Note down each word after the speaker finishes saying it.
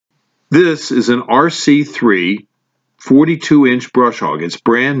This is an RC3 42-inch brush hog. It's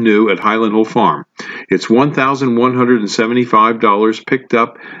brand new at Highland Hill Farm. It's $1,175 picked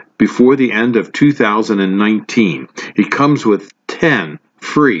up before the end of 2019. It comes with 10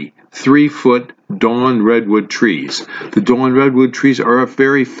 free 3-foot Dawn redwood trees. The Dawn redwood trees are a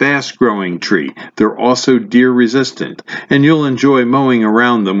very fast-growing tree. They're also deer-resistant, and you'll enjoy mowing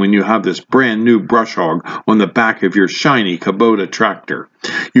around them when you have this brand new brush hog on the back of your shiny Kubota tractor.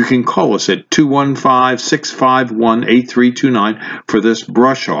 You can call us at 215-651-8329 for this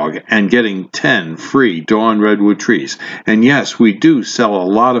brush hog and getting 10 free Dawn redwood trees. And yes, we do sell a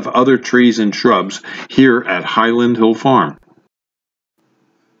lot of other trees and shrubs here at Highland Hill Farm.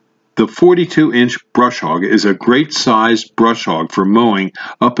 The 42-inch brush hog is a great-sized brush hog for mowing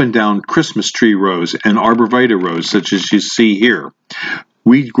up and down Christmas tree rows and arborvitae rows such as you see here.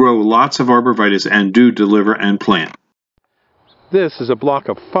 We grow lots of arborvitaes and do deliver and plant. This is a block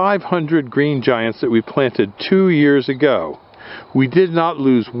of 500 green giants that we planted 2 years ago. We did not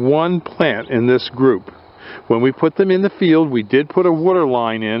lose one plant in this group. When we put them in the field, we did put a water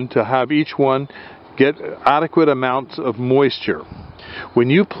line in to have each one get adequate amounts of moisture. When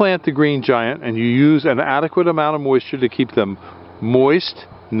you plant the green giant and you use an adequate amount of moisture to keep them moist,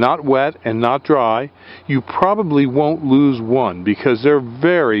 not wet, and not dry, you probably won't lose one because they're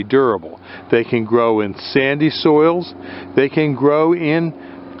very durable. They can grow in sandy soils. They can grow in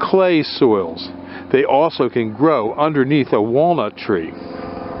clay soils. They also can grow underneath a walnut tree.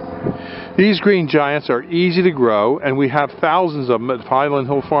 These green giants are easy to grow, and we have thousands of them at Highland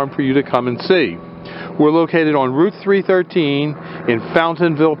Hill Farm for you to come and see. We're located on Route 313 in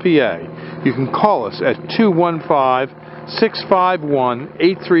Fountainville, PA. You can call us at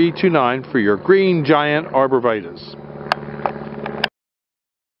 215-651-8329 for your green giant arborvitaes.